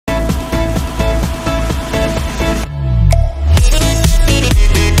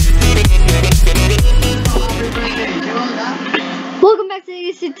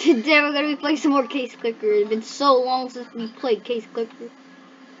today we're gonna be playing some more Case Clicker. It's been so long since we played Case Clicker.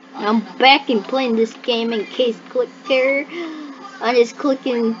 I'm back and playing this game in Case Clicker. I'm just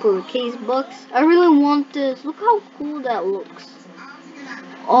clicking for case bucks. I really want this. Look how cool that looks.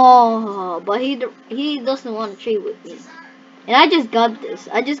 Oh, but he doesn't want to trade with me. And I just got this.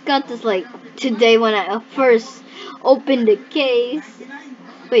 I just got this like today when I first opened the case.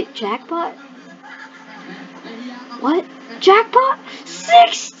 Wait, jackpot? What? Jackpot?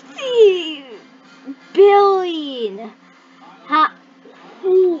 60 billion!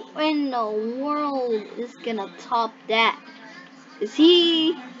 Who in the world is gonna top that? Is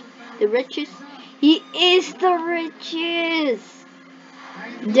he the richest? He is the richest!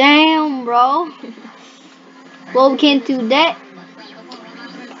 Damn, bro. Well, we can't do that.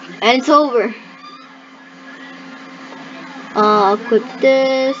 And it's over. Equip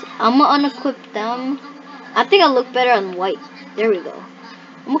this. I'm gonna unequip them. I think I look better on white. There we go.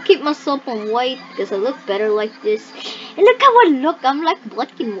 I'm gonna keep myself on white because I look better like this. And look how I look. I'm like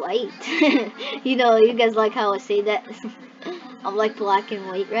black and white. You know, you guys like how I say that? I'm like black and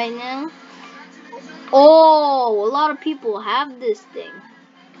white right now. Oh, a lot of people have this thing.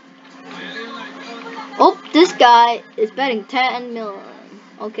 Oh, this guy is betting 10 million.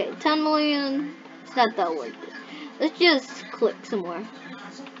 Okay, 10 million. It's not that worth it. Let's just click somewhere.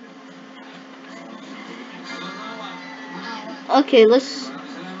 Okay, let's.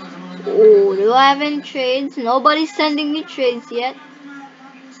 Oh, do I have any trades? Nobody's sending me trades yet.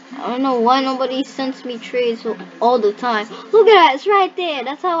 I don't know why nobody sends me trades all the time. Look at that, it's right there.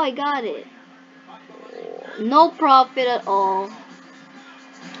 That's how I got it. No profit at all.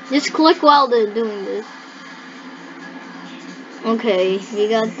 Just click while they're doing this. Okay, we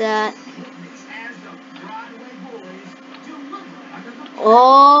got that.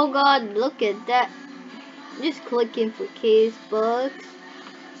 Oh god, look at that. Just clicking for case bucks.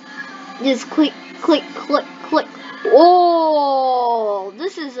 Just click, click, click, click. Oh,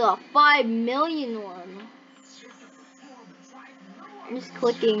 this is a 5 million one. I'm just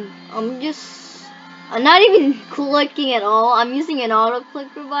clicking. I'm not even clicking at all. I'm using an auto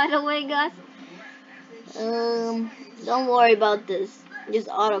clicker, by the way, guys. Don't worry about this. Just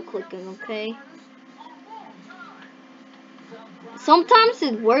auto clicking, okay? Sometimes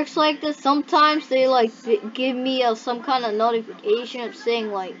it works like this. Sometimes they like give me some kind of notification of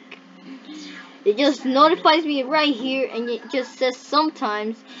saying like it just notifies me right here, and it just says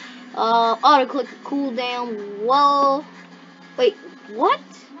sometimes auto click cooldown. Well, wait, what?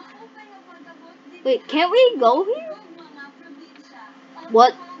 Wait, can't we go here?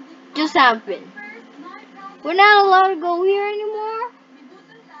 What just happened? We're not allowed to go here anymore?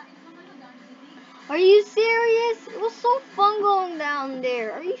 Are you serious? It was so fun going down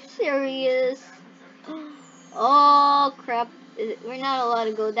there. Are you serious? Oh crap. We're not allowed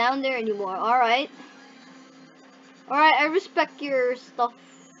to go down there anymore. Alright. Alright, I respect your stuff.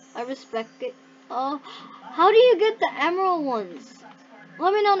 I respect it. Oh, how do you get the emerald ones?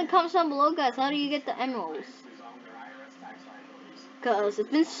 Let me know in the comments down below, guys. How do you get the emeralds? Because it's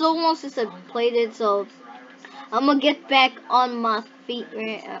been so long since I played it, so I'm gonna get back on my feet.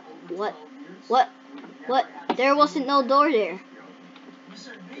 What? What? What? There wasn't no door there.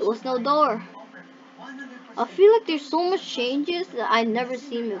 There was no door. I feel like there's so much changes that I've never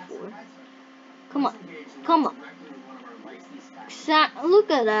seen before. Come on. Come on.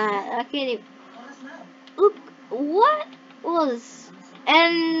 Look at that. I can't even. Look. What was.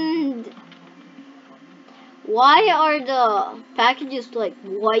 And. Why are the packages like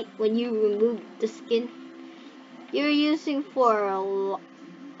white when you remove the skin? You're using for a lot.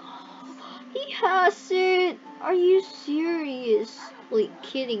 He has it. Are you serious? Like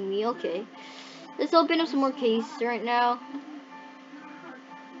kidding me? Okay. Let's open up some more cases right now.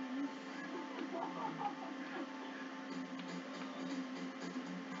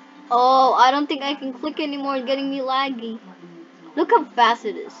 Oh, I don't think I can click anymore. It's getting me laggy. Look how fast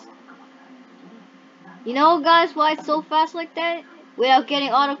it is. You know, guys, why it's so fast like that? Without getting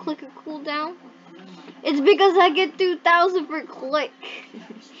auto clicker cooldown? It's because I get 2,000 per click.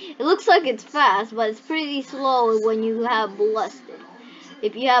 It looks like it's fast, but it's pretty slow when you have blessed it.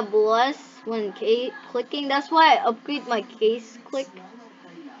 If you have blessed when clicking, that's why I upgrade my case click.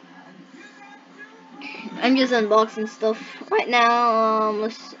 I'm just unboxing stuff right now.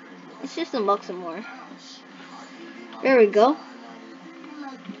 Let's just unbox some more. There we go.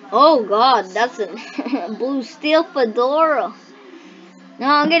 Oh god, that's a blue steel fedora. No,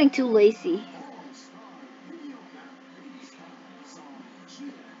 I'm getting too lazy.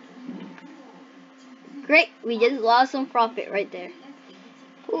 Great, we just lost some profit right there.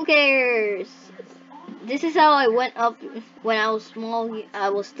 Who cares? This is how I went up when I was small. I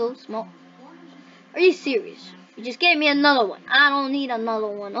was still small. Are you serious? You just gave me another one. I don't need another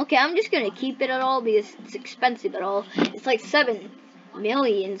one. Okay, I'm just gonna keep it at all because it's expensive at all. It's like 7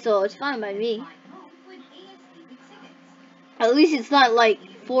 million, so it's fine by me. At least it's not like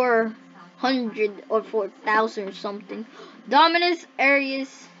 400 or 4,000 or something. Dominus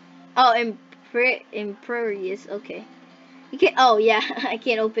Arius. Oh, Imperius. Okay. You can't. Oh yeah, I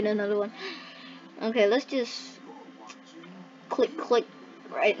can't open another one. Okay, let's just click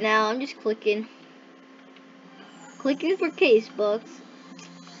right now. I'm just clicking for case bucks,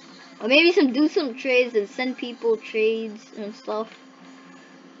 or maybe do some trades and send people trades and stuff.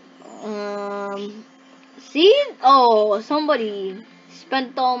 See? Oh, somebody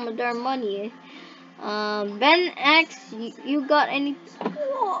spent all their money. Ben X, you got any?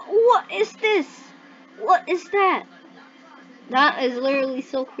 What is this? What is that? That is literally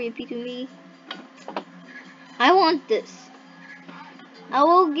so creepy to me. I want this. I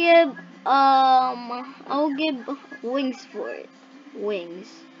will give wings for it. Wings.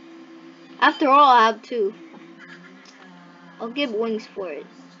 After all, I have 2. I'll give wings for it.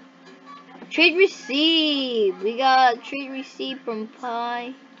 Trade receipt. We got trade receipt from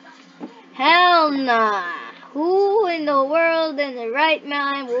Pi. Hell nah. Who in the world in the right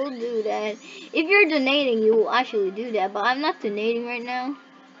mind will do that? If you're donating, you will actually do that. But I'm not donating right now.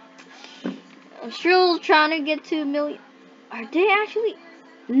 I'm still trying to get 2 million. Are they actually?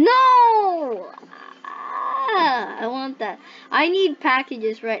 No! I want that. I need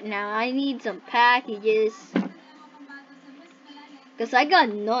packages right now. I need some packages. Because I got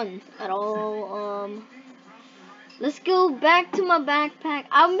none at all. Let's go back to my backpack.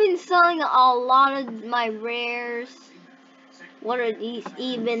 I've been selling a lot of my rares. What are these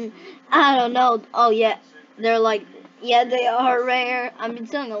even? I don't know. Oh yeah, they're like, yeah, they are rare. I've been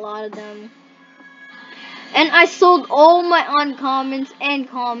selling a lot of them. And I sold all my uncommons and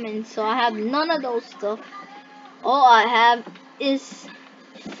commons, so I have none of those stuff. All I have is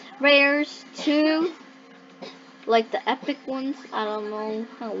rares, 2. Like the epic ones. I don't know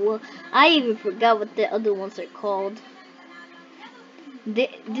how well. I even forgot what the other ones are called. They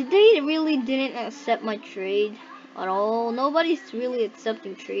really didn't accept my trade at all. Nobody's really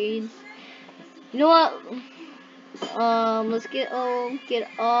accepting trades. You know what? Let's get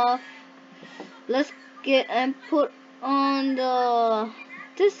off. Let's get and put on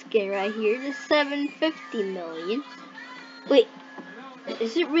this skin right here. The 750 million. Wait,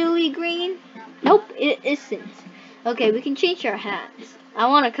 is it really green? Nope, it isn't. Okay, we can change our hats. I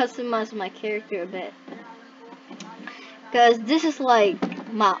want to customize my character a bit. Because this is like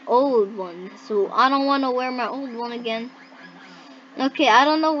my old one. So I don't want to wear my old one again. Okay, I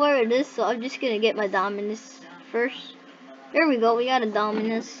don't know where it is. So I'm just going to get my Dominus first. There we go. We got a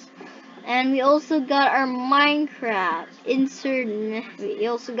Dominus. And we also got our Minecraft insert. We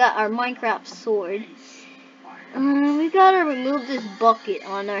also got our Minecraft sword. We gotta remove this bucket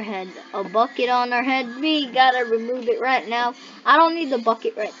on our head. A bucket on our head. We gotta remove it right now. I don't need the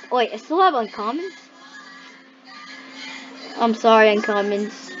bucket right. Wait, I still have uncommons? I'm sorry,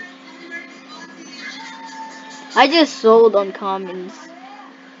 uncommons. I just sold uncommons.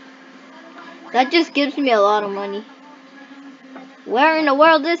 That just gives me a lot of money. Where in the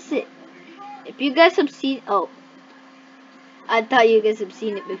world is it? If you guys have seen... Oh. I thought you guys have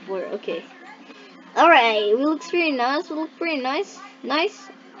seen it before. Okay. Alright, it looks pretty nice. It looks pretty nice. Nice.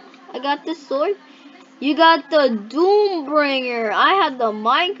 I got this sword. You got the Doombringer. I had the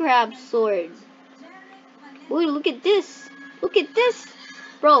Minecraft sword. Boy, look at this. Look at this.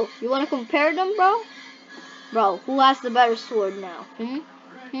 Bro, you want to compare them, bro? Bro, who has the better sword now?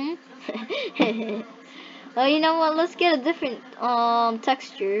 Well, you know what? Let's get a different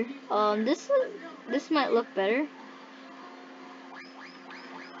texture. This might look better.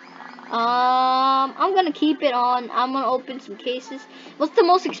 I'm gonna keep it on. I'm gonna open some cases. What's the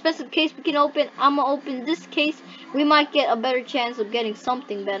most expensive case we can open? I'm gonna open this case. We might get a better chance of getting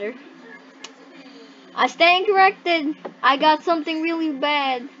something better. I stand corrected. I got something really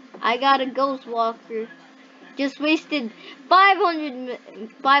bad. I got a Ghost Walker. Just wasted 500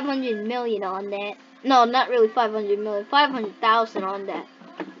 million on that. No, not really 500 million. 500,000 on that.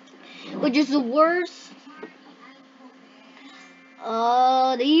 Which is the worst.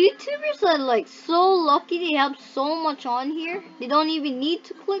 The YouTubers are like so lucky they have so much on here. They don't even need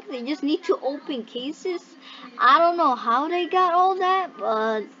to click, they just need to open cases. I don't know how they got all that,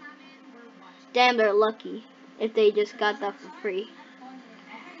 but damn, they're lucky if they just got that for free.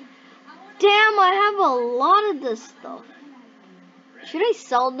 Damn, I have a lot of this stuff. Should I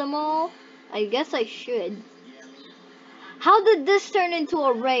sell them all? I guess I should. How did this turn into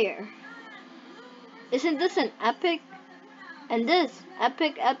a rare? Isn't this an epic? And this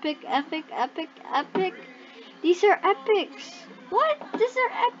epic, epic, epic, epic, epic. These are epics. What? These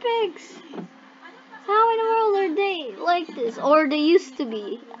are epics. How in the world are they like this? Or they used to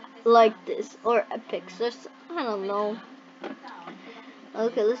be like this. Or epics. I don't know.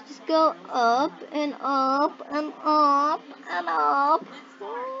 Okay, let's just go up and up and up and up.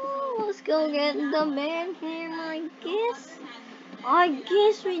 Oh, let's go get the band hammer, I guess. I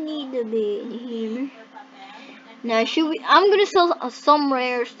guess we need the band hammer. Now, should we? I'm gonna sell some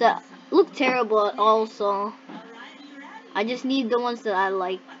rares that look terrible also. I just need the ones that I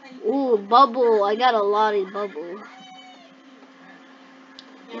like. Ooh, bubble. I got a lot of bubble.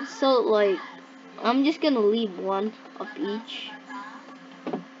 So, like, I'm just gonna leave one of each.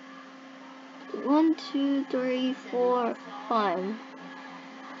 1, 2, 3, 4, 5.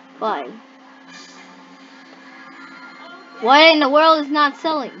 5. What in the world is not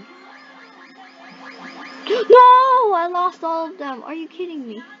selling? No! I lost all of them. Are you kidding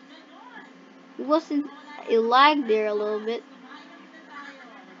me? It lagged there a little bit.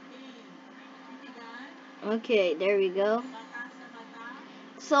 Okay, there we go.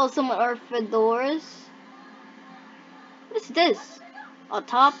 Sell some of our fedoras. What's this? A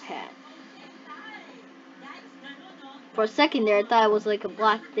top hat. For a second there, I thought it was like a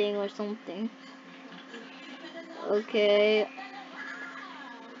black thing or something. Okay.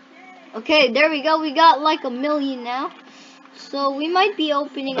 Okay, there we go. We got like 1,000,000 now. So we might be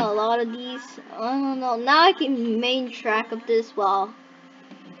opening a lot of these. I don't know. Now I can main track of this while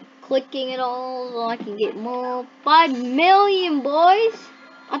clicking it all so I can get more. 5,000,000, boys.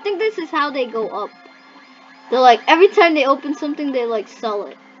 I think this is how they go up. They're like, every time they open something, they like sell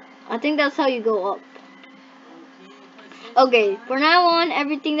it. I think that's how you go up. Okay, for now on,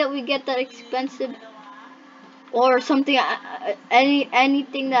 everything that we get that expensive or something,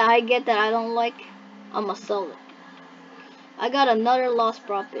 anything that I get that I don't like, I'ma sell it. I got another lost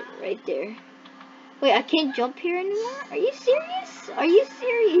profit right there. Wait, I can't jump here anymore? Are you serious? Are you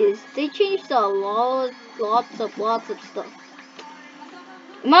serious? They changed a lot, lots of stuff.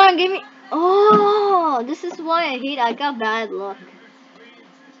 Come on, give me. Oh, this is why I got bad luck.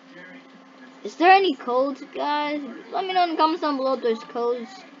 Is there any codes, guys? Let me know in the comments down below if there's codes.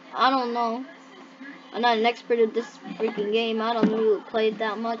 I don't know. I'm not an expert at this freaking game. I don't really play it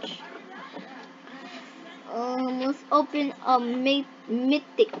that much. Let's open a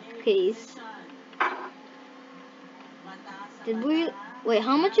mythic case. Did we? Wait,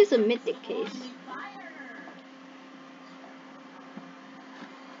 how much is a mythic case?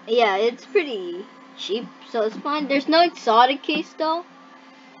 Yeah, it's pretty cheap, so it's fine. There's no exotic case though.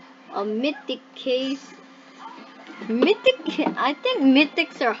 A mythic case. I think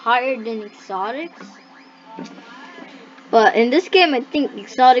mythics are higher than exotics. But in this game, I think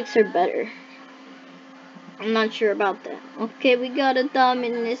exotics are better. I'm not sure about that. Okay, we got a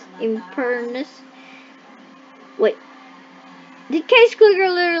Dominus Impernus. Wait. Did Case Clicker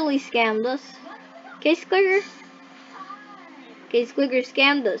literally scammed us? Case Clicker? Case Clicker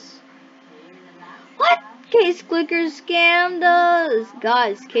scammed us. What? Case Clicker scammed us.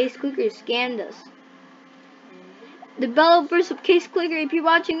 Guys, Case Clicker scammed us. Developers of Case Clicker, if you're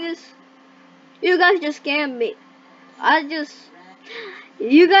watching this, you guys just scammed me.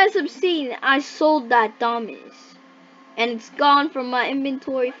 You guys have seen I sold that Dominus. And it's gone from my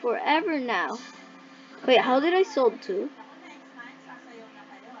inventory forever now. Wait, how did I sold 2?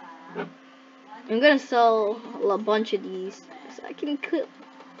 I'm gonna sell a bunch of these so I can clip.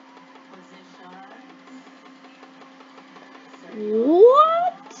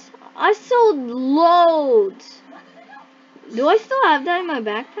 What? I sold loads. Do I still have that in my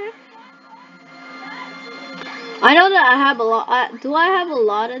backpack? I know that I have a lot. Do I have a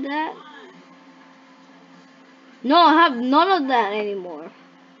lot of that? No, I have none of that anymore.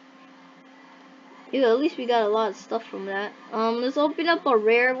 Ew, at least we got a lot of stuff from that. Let's open up a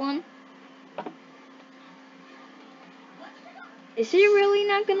rare one. Is it really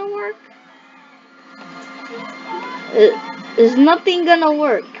not gonna work? There's nothing gonna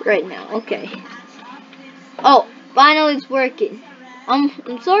work right now. Okay. Oh, finally it's working.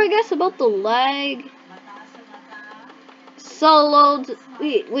 I'm sorry guys about the lag. Sold.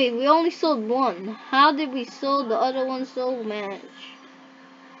 Wait, we only sold 1. How did we sold the other one so much?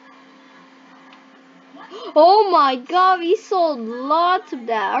 Oh my god, we sold lots of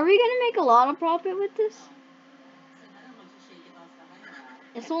that. Are we gonna make a lot of profit with this?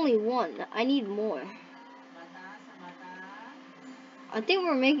 It's only 1. I need more. I think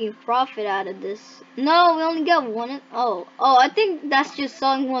we're making profit out of this. No, we only got one. Oh, I think that's just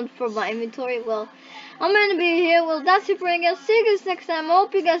selling one for my inventory. Well, I'm gonna be here. Well, that's it for me, guys. See you guys next time. I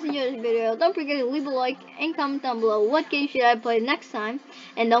hope you guys enjoyed this video. Don't forget to leave a like and comment down below what game should I play next time.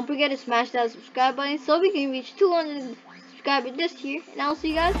 And don't forget to smash that subscribe button so we can reach 200 subscribers this year. And I'll see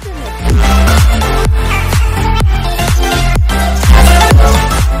you guys in the next video.